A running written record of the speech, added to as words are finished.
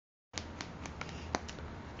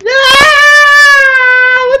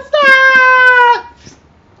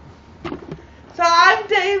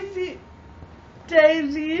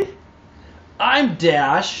I'm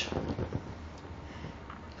Dash.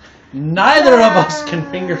 Neither of us can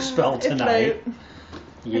fingerspell tonight.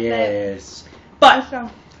 Yes. But So,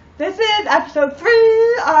 this is episode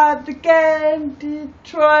 3 of the game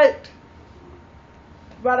Detroit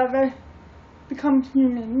whatever becomes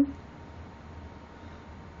human.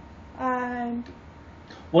 And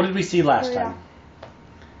what did we see last time?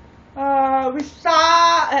 We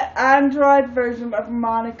saw an android version of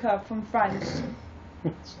Monica from Friends.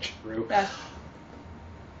 It's true. Yes.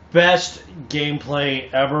 Best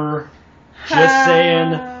gameplay ever. Just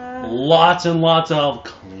saying. Lots and lots of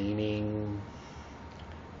cleaning.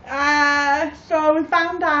 So we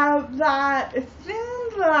found out that it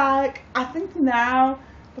seems like, I think now,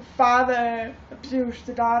 the father abused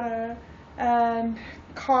the daughter, and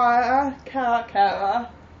Kara,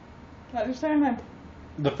 what did you say her name?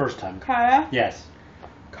 The first time. Kara? Yes.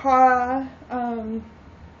 Kara,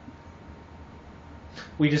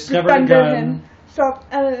 we discovered a gun. him.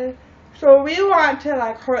 So we want to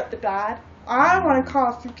like hurt the dad. I want to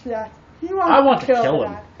call CPS. I want to kill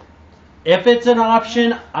him. If it's an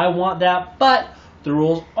option, I want that. But the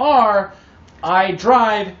rules are, I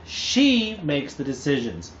drive, she makes the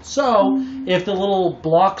decisions. So if the little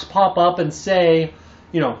blocks pop up and say,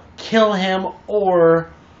 kill him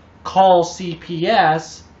or call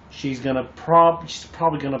CPS, she's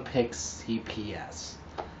probably gonna pick CPS.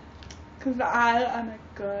 Because I am a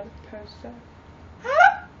good person.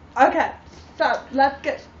 Okay, so let's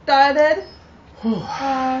get started.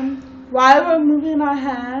 While we're moving our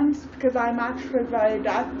hands, because I'm actually very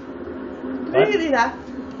deaf. Really deaf.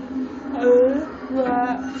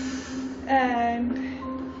 And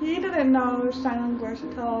he didn't know sign language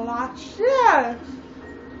until last year.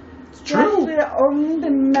 It's true. He's actually only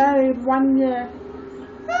been married 1 year.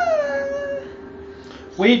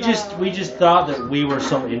 We just thought that we were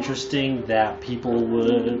so interesting that people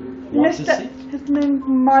would want to see. His name's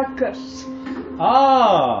Marcus.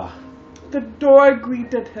 Ah. The door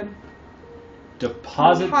greeted him.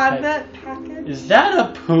 Deposit package. Is that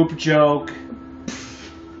a poop joke?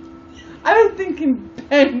 I was thinking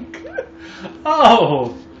bank.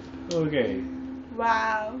 Oh. Okay.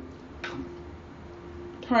 Wow.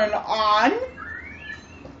 Turn on.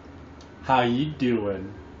 How you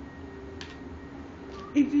doing?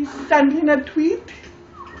 Is he sending a tweet?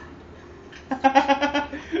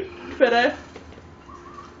 Twitter.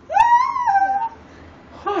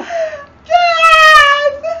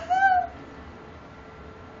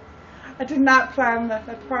 I did not plan this,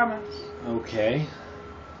 I promise. Okay.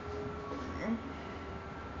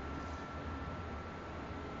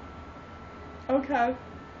 Okay.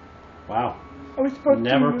 Wow. Are we supposed to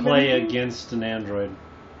never move play anything? against an android.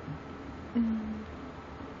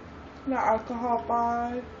 No alcohol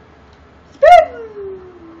by spin.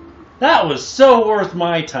 That was so worth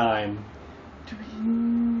my time.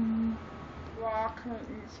 Draw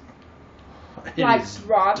curtains. It Like is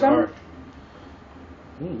draw them? dark.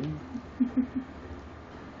 Ooh.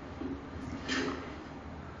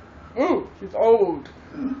 Ooh, she's old.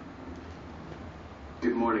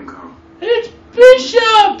 Good morning, Carl. It's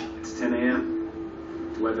Bishop! It's 10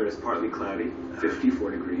 a.m. The weather is partly cloudy,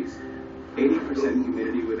 54 degrees, 80%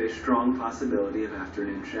 humidity with a strong possibility of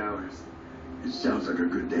afternoon showers. It sounds like a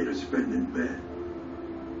good day to spend in bed.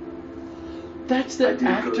 That's the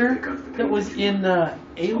actor that was in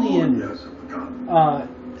Alien. Oh, yes, I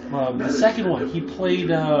forgot. The second one. He played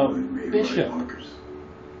Bishop.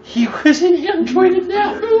 He was an android in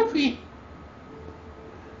that movie.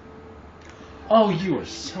 Oh, you are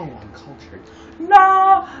so uncultured.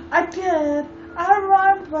 No, I did. I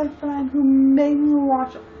rhymed my friend who made me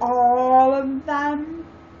watch all of them.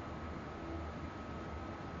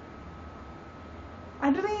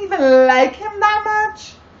 I didn't even like him that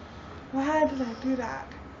much. Why did I do that?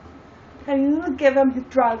 I need to give him his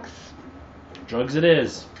drugs. Drugs it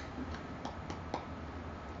is.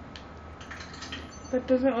 That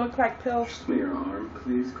doesn't look like pills. Just me your arm,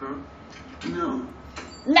 please, Carl. No.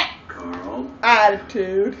 Nah. Carl.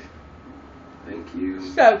 Attitude. Thank you.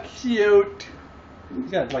 So cute. He's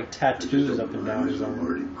got like tattoos up and down his I'm arm.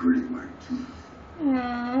 already gritting my teeth.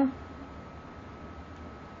 Aww.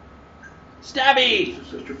 Stabby! This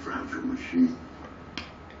is such a fragile machine.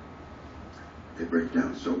 They break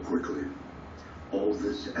down so quickly. All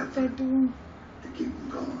this They effort do. to keep them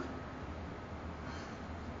going.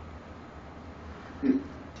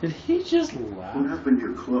 Did he just laugh? What happened to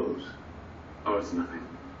your clothes? Oh, it's nothing.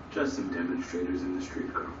 Just some demonstrators in the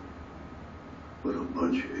street, Carl. What a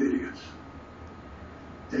bunch of idiots.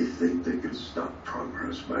 They think they can stop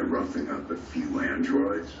progress by roughing up a few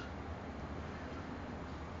androids.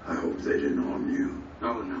 I hope they didn't harm you.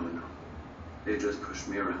 Oh, no. They just pushed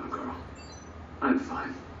me around, Carl. I'm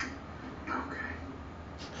fine. Okay.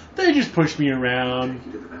 They just pushed me around. Take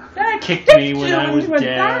you to the bathroom. That Kicked me when I was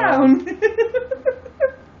down.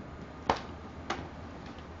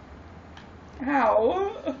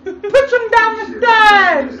 Ow. Push him down the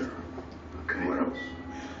stairs! Okay. What else?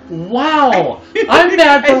 Wow! I'm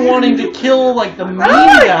mad for wanting to kill, like, the main I don't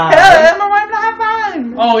want to guy. kill him, I want to have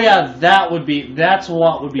fun! Oh, yeah, that's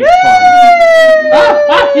what would be fun.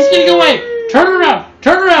 Ah, he's getting away! Turn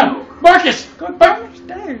around! Marcus! Go down the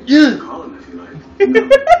stairs. Yeah. Call him if you like.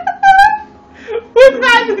 What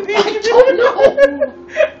happened? I don't know.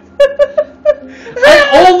 I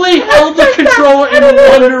only held the controller in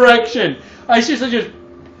one direction. I seriously just...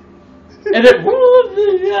 And then...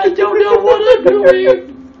 I don't know what I'm doing.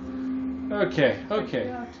 Okay.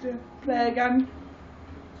 Play again.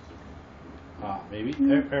 Ah, maybe.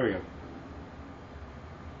 There we go.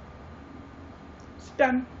 It's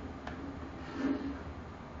done.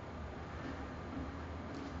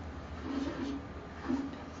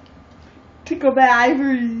 Tickle the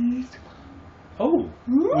ivories. Oh,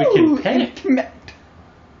 Ooh, we can pick. Intimate.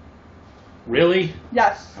 Really?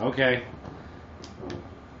 Yes. Okay.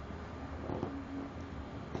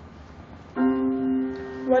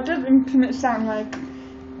 What does intimate sound like?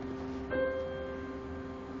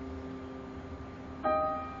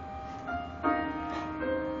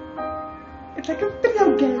 It's like a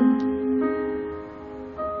video game.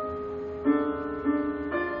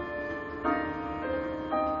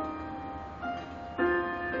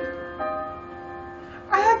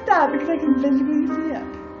 I have that because I can visually see it.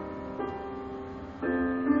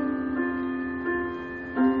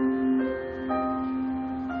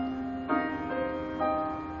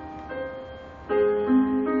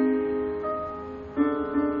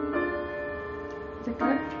 Is it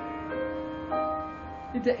good?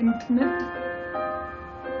 Is it intimate?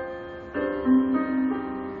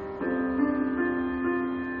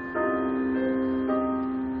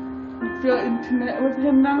 You feel intimate with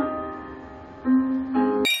him now?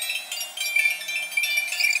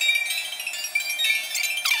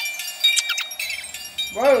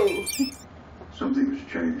 Whoa! Something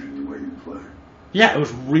has changed in the way you play. Yeah, it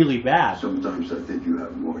was really bad. Sometimes I think you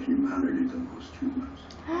have more humanity than most humans.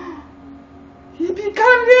 He become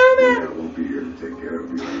I human! won't be here to take care of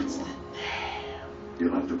you anymore.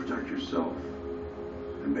 You'll have to protect yourself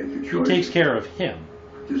and make your He choices. takes care of him.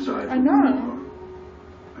 Decide I who know. you are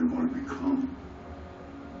and want to become.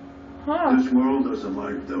 Huh. This world doesn't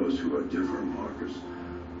like those who are different, Marcus.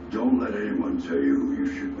 Don't let anyone tell you who you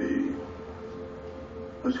should be.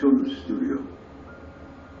 Let's go to the studio.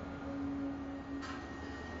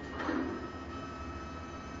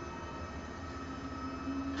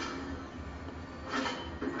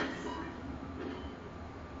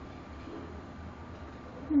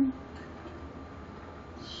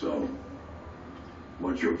 So,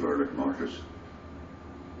 what's your verdict, Marcus?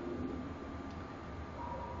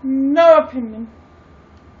 No opinion.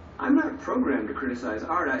 I'm not programmed to criticize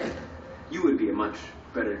art. You would be a much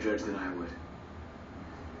better judge than I would.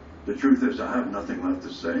 The truth is, I have nothing left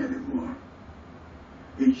to say anymore.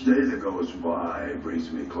 Each day that goes by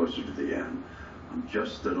brings me closer to the end. I'm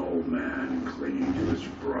just an old man clinging to his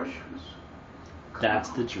brushes. That's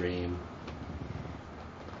the dream.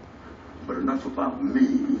 But enough about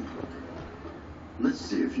me. Let's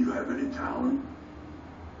see if you have any talent.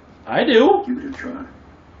 I do. Give it a try.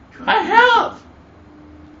 I have.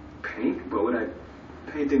 Paint? What would I...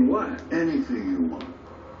 Painting what? Anything you want.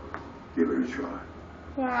 Give it a try.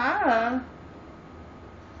 Wow.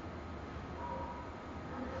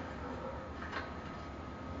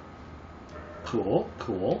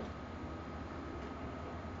 Cool.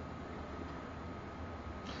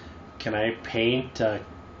 Can I paint I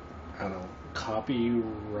don't know,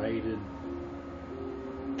 copyrighted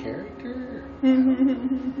character?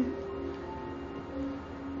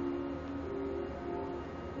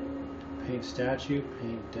 Paint statue,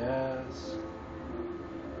 paint desk.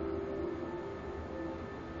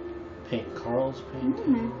 Paint Carl's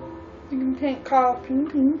painting. You can paint Carl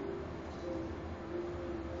painting.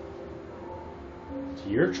 It's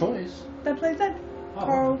your choice. That's what I said. Oh.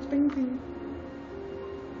 Carl's painting.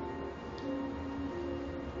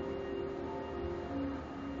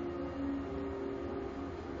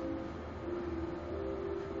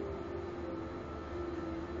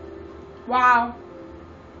 Wow.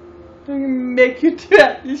 I'm gonna make you do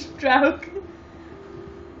that stroke.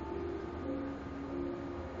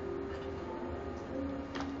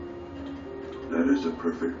 That is a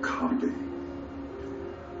perfect copy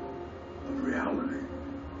of reality.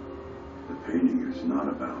 The painting is not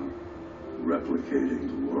about replicating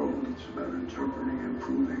the world. It's about interpreting,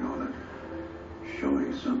 improving on it,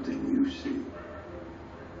 showing something you see.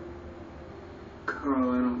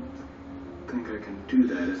 Carl, I don't think I can do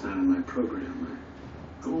that. It's not in my program.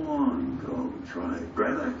 Go on, go. Try it.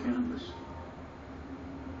 Grab that canvas.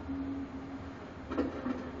 Okay.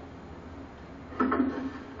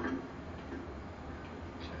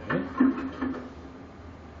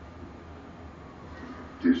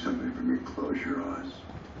 Do something for me. Close your eyes.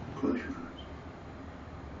 Close your eyes.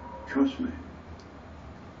 Trust me.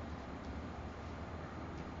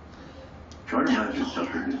 Try to imagine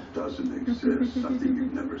something that doesn't exist, something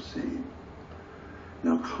you've never seen.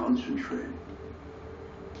 Now concentrate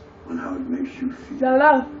on how it makes you feel.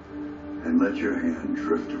 Hello. And let your hand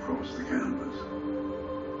drift across the canvas.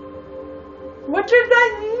 What does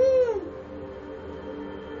that mean?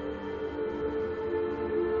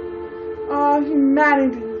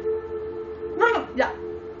 Humanity. No, yeah,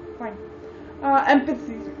 fine.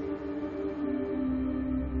 Empathy.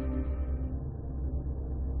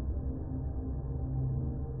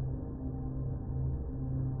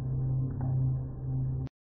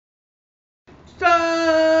 So,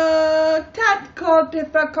 tactical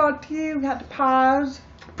difficulty, we had to pause.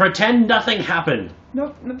 Pretend nothing happened.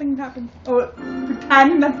 Nope, nothing happened. Oh,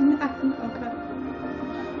 pretend nothing happened. Okay.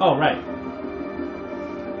 Oh, right.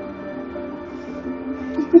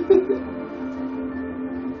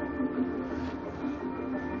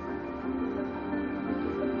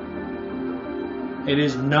 It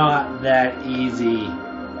is not that easy.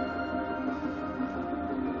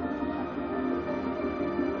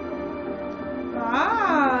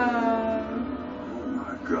 Ah. Oh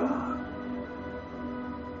my God.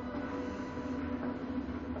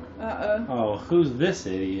 Uh-oh. Oh, who's this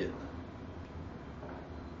idiot?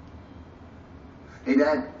 Hey,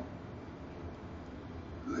 Dad.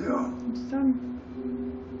 Leo, Son.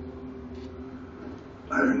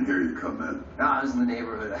 I didn't hear you come in. No, I was in the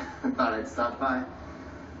neighborhood. I thought I'd stop by.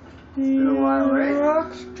 He been a while, right?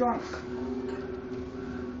 looks drunk.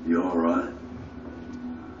 You all right?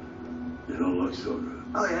 You don't look so good.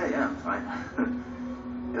 Oh, yeah, I'm fine.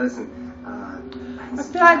 Hey, listen, I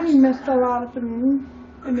feel like we missed a lot of things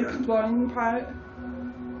in the exploring part.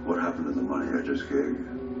 What happened to the money I just gave you?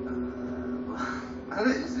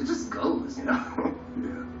 It just goes, you know?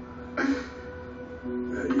 Yeah.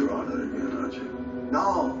 Yeah, you're on it again, aren't you?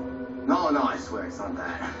 No, I swear it's not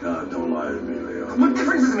that. No, don't lie to me, Leo. What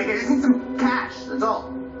difference does it make? I just need some cash, that's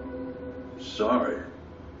all. Sorry.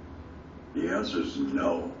 The answer's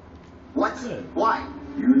no. What? Good. Why?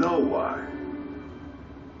 You know why.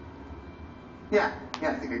 Yeah,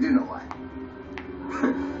 I think I do know why.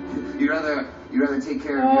 you'd rather take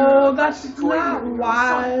care of Oh, your that's plastic toy not than your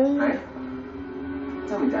why. son, right?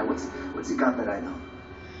 Tell me, Dad, what's he got that I don't?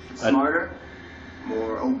 Smarter,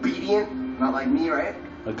 more obedient, not like me, right?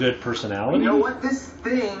 A good personality? You know what? This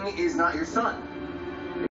thing is not your son.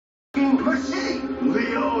 It's f***ing machine.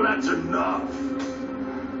 Leo, that's enough.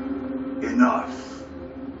 Enough.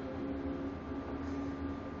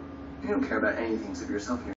 You don't care about anything except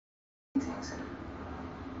yourself and your things.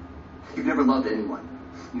 You've never loved anyone.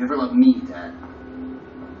 You never loved me, Dad.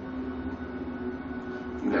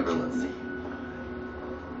 You never loved me.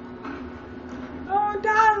 Oh,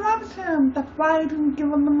 Dad loves him. That's why he didn't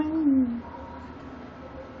give him the money.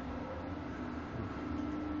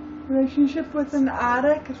 Relationship with an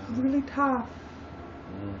addict is really tough.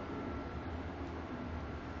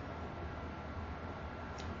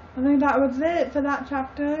 I think that was it for that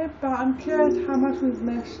chapter, but I'm curious how much we've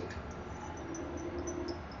missed.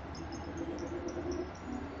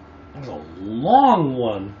 That was a long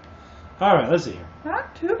one. Alright, let's see here.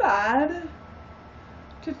 Not too bad.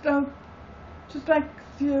 Just like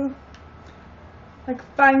to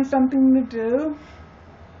find something to do.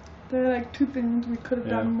 There are like two things we could have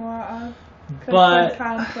done more of. Could have spent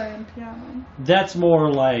time playing piano. That's more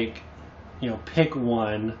like, pick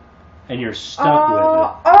one and you're stuck with it.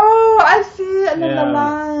 Oh, I see. And then the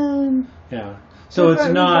line. Yeah. So it's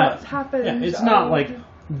not. It's not like,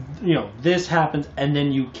 this happens and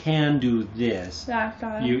then you can do this. Yeah,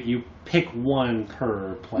 got it. You pick one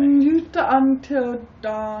per play. You used to Until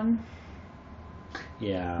Dawn.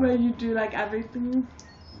 Yeah. Where you do like everything.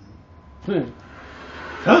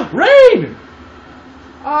 Rain!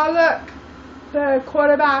 Oh look, the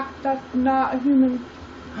quarterback that's not a human.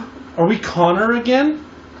 Are we Connor again?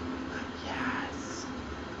 Yes.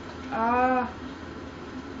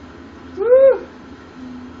 Woo!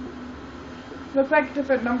 Looks like a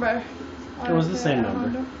different number. It was the same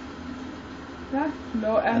number. Yeah.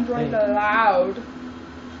 No Android allowed.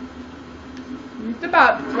 He's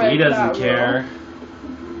about to break He doesn't that care. rule.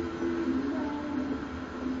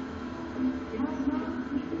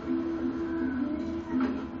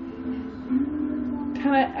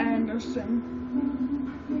 Anderson.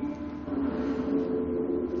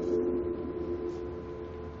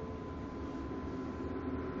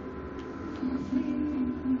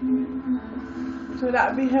 So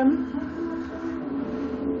that'd be him.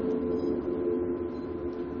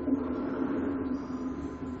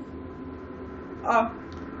 Oh.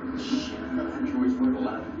 Shit, I thought androids weren't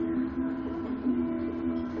allowed in here.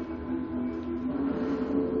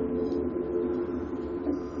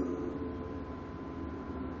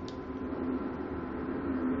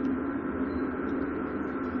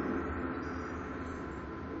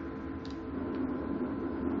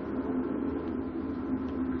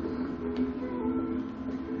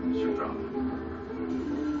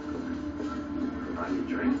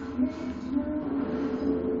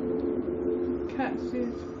 Can't see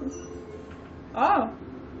it. Oh.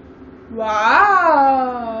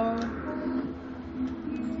 Wow.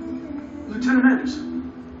 Lieutenant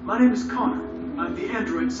Anderson, my name is Connor. I'm the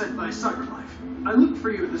android sent by CyberLife. I looked for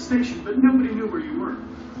you at the station, but nobody knew where you were.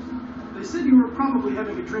 They said you were probably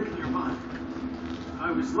having a drink nearby.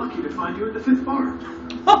 I was lucky to find you at the 5th bar.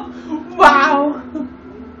 Wow.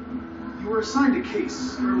 You were assigned a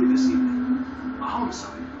case early this evening. A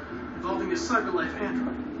homicide involving a CyberLife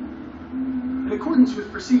android. In accordance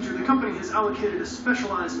with procedure, the company has allocated a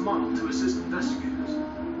specialized model to assist investigators.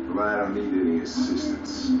 Well, I don't need any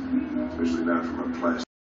assistance, especially not from a plastic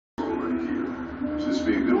like you. Just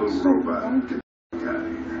be a good little robot and get the fuck out of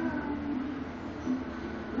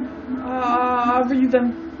here. Read them.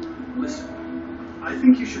 Listen, I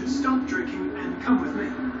think you should stop drinking and come with me.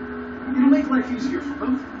 It'll make life easier for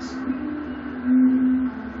both of us.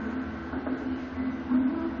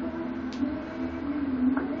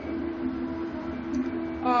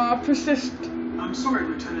 Persist. I'm sorry,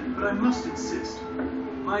 Lieutenant, but I must insist.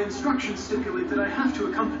 My instructions stipulate that I have to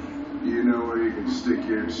accompany you. You know where you can stick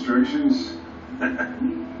your instructions?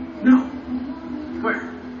 No.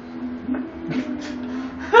 Where?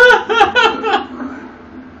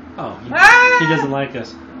 Oh, he doesn't like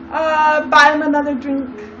us. Buy him another drink.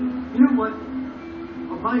 You know what?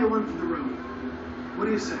 I'll buy you one for the road. What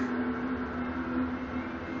do you say?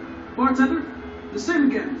 Bartender, the same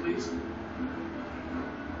again, please.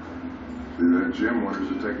 See that, Jim? Wonders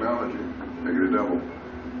of technology. Make it a double.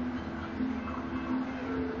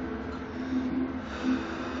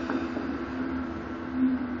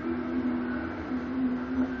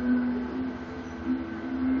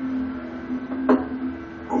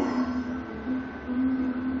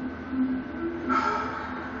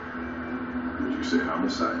 Did you say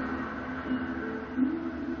homicide?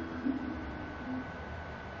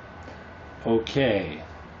 Okay.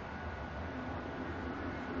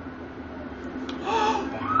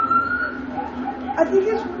 I think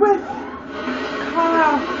it's with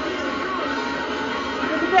Carl.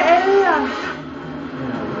 Look at the alien.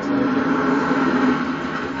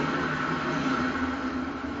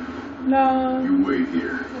 No. You wait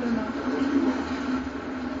here. I don't know.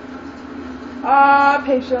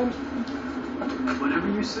 Patient. Whatever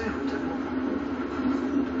you say, Lieutenant.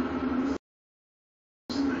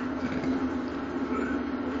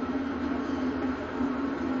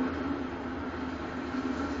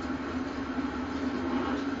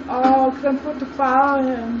 Oh, because I'm supposed to follow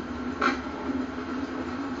him.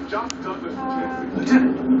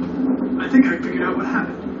 Lieutenant, I think I figured out what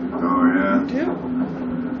happened. Oh, yeah? Do?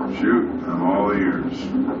 Shoot, I'm all ears.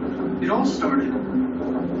 It all started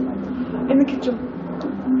In the kitchen.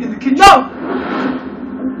 in the kitchen. No!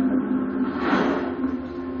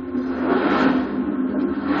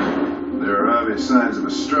 There are obvious signs of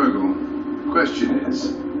a struggle. Question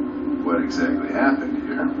is, what exactly happened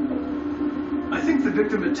here? I think the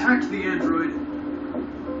victim attacked the android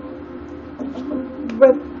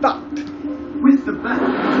With that. with the bat.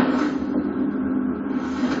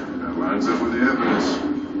 That lines up with the evidence.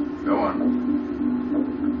 Go on.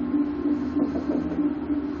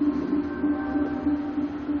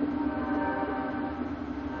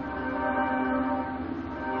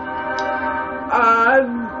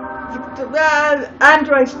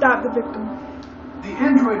 Android stabbed the victim. The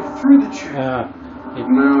android threw the chair.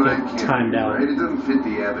 No, that can't timed be out. right. It doesn't fit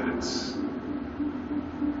the evidence.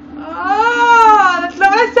 Oh, that's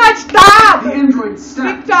not what I said. Stab! The android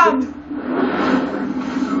stabbed the Victim.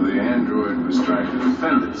 victim. So the android was trying to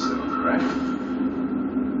defend itself, right?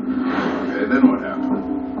 Okay, then what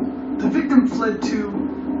happened? The victim fled to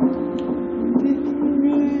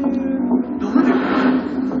the living room.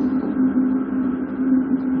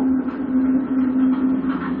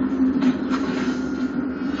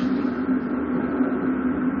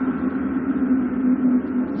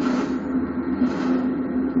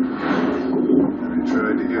 And he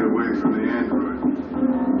tried to get away from the android.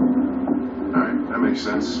 Alright, that makes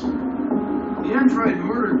sense. The android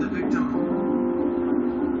murdered the victim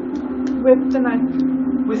With the knife.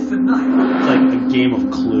 with the knife. It's like a game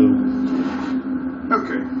of Clue.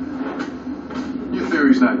 Okay. Your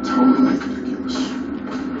theory's not totally ridiculous.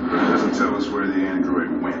 But it doesn't tell us where the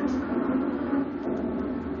android went.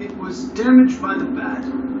 It was damaged by the bat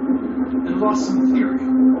and lost some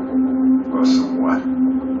therium. Well, so what?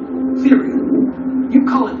 Therium. You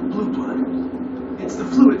call it blue blood. It's the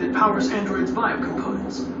fluid that powers androids'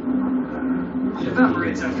 biocomponents. It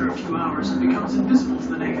evaporates after a few hours and becomes invisible to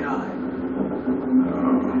the naked eye.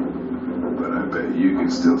 Oh, but I bet you can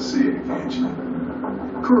still see it, can't you?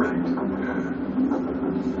 Correct. Yeah.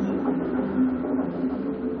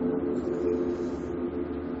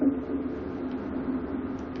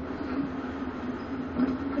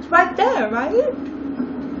 It's right there, right?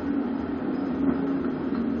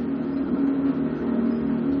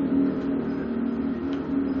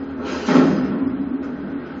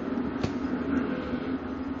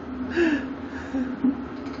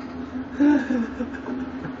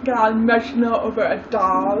 God, emotional over a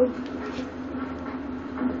doll.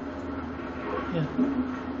 Yeah.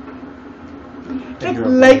 It's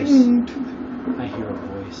blatant. I hear a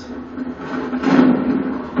voice.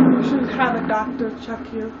 You should have a doctor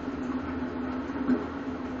check you.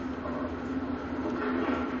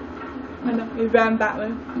 I know, he ran that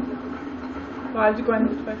way. Why is he going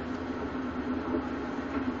this way?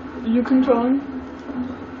 Are you controlling?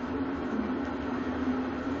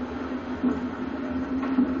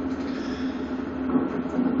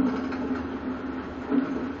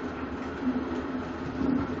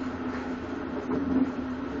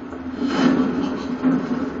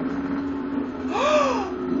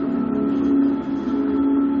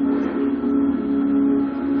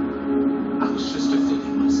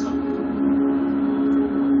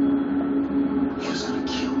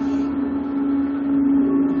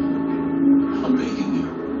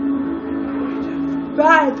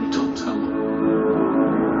 Bad. Don't tell me.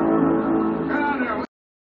 Connor, what's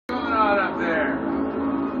going on up there?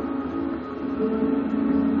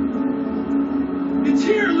 It's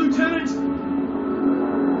here, Lieutenant!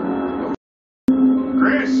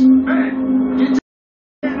 Chris, Ben, get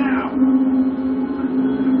here now.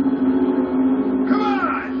 Come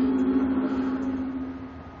on!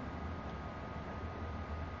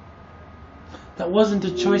 That wasn't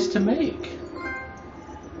a choice to make.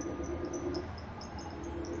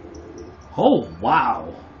 Oh,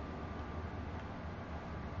 wow.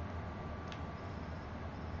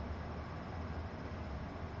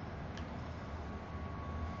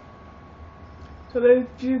 So there's a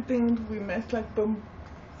few things we missed, like boom.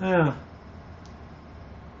 Yeah.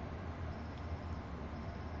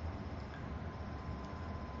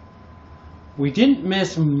 We didn't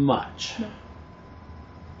miss much. No.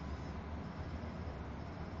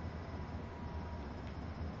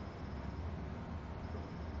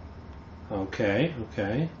 Okay,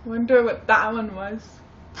 okay. Wonder what that one was.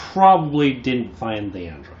 Probably didn't find the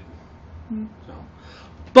android. Hmm. So,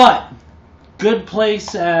 but good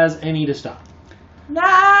place as any to stop.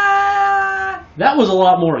 Nah. That was a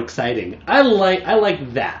lot more exciting. I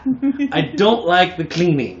like that. I don't like the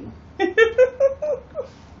cleaning.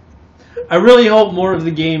 I really hope more of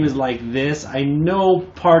the game is like this. I know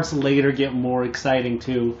parts later get more exciting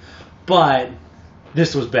too, but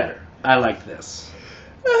this was better. I like this.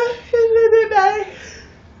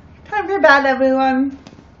 Time for bed, everyone.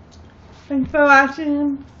 Thanks for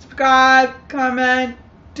watching. Subscribe, comment,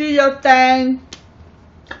 do your thing.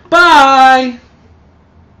 Bye!